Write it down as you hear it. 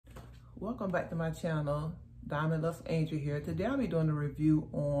Welcome back to my channel. Diamond Loves Angel here. Today I'll be doing a review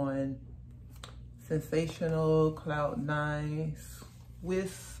on Sensational Cloud 9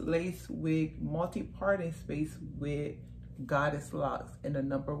 Swiss Lace Wig Multi-Parting Space with Goddess Locks in the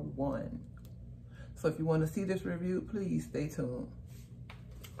number 1. So if you want to see this review, please stay tuned.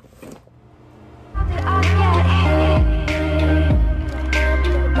 Before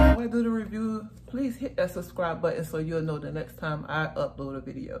I do the review, please hit that subscribe button so you'll know the next time I upload a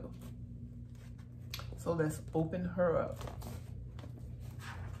video. So let's open her up.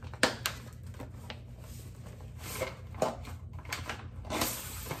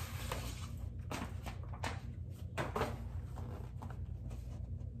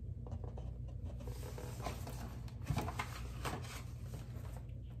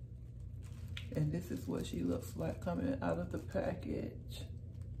 And this is what she looks like coming out of the package.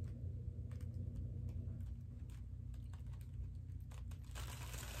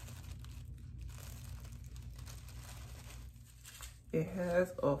 It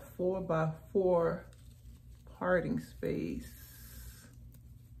has a 4x4 parting space.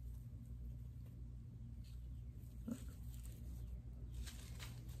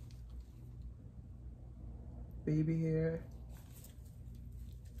 Baby hair.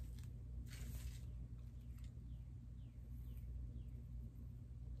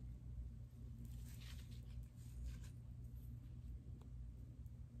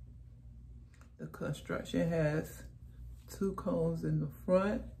 The construction has 2 combs in the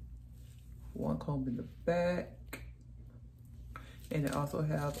front, 1 comb in the back, and it also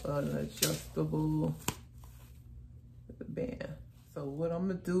have an adjustable band. So what I'm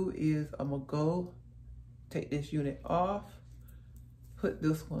gonna do is I'm gonna go take this unit off, put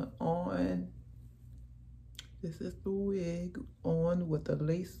this one on. This is the wig on with the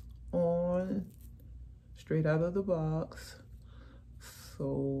lace on, straight out of the box.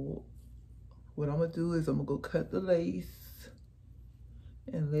 So what I'm gonna do is I'm gonna go cut the lace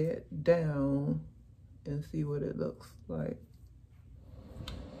and lay it down and see what it looks like.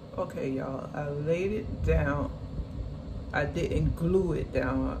 Okay, y'all, I laid it down. I didn't glue it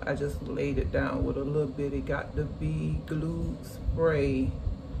down. I just laid it down with a little bit. It got to be glue spray.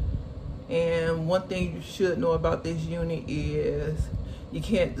 And one thing you should know about this unit is you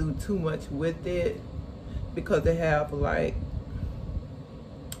can't do too much with it because they have like,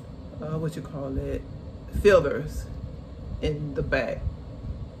 fillers in the back.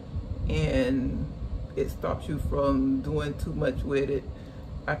 And it stops you from doing too much with it.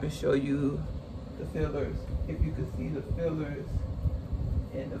 I can show you the fillers. If you can see the fillers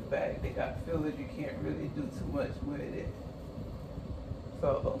in the back, they got fillers. You can't really do too much with it.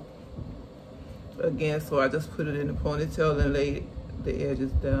 So again, so I just put it in the ponytail and laid the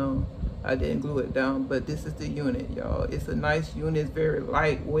edges down. I didn't glue it down, but this is the unit, y'all. It's a nice unit. It's very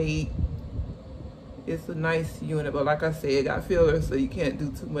lightweight. It's a nice unit, but like I said, it got fillers, so you can't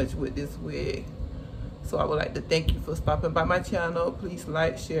do too much with this wig. So I would like to thank you for stopping by my channel. Please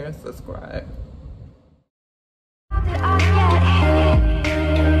like, share, and subscribe.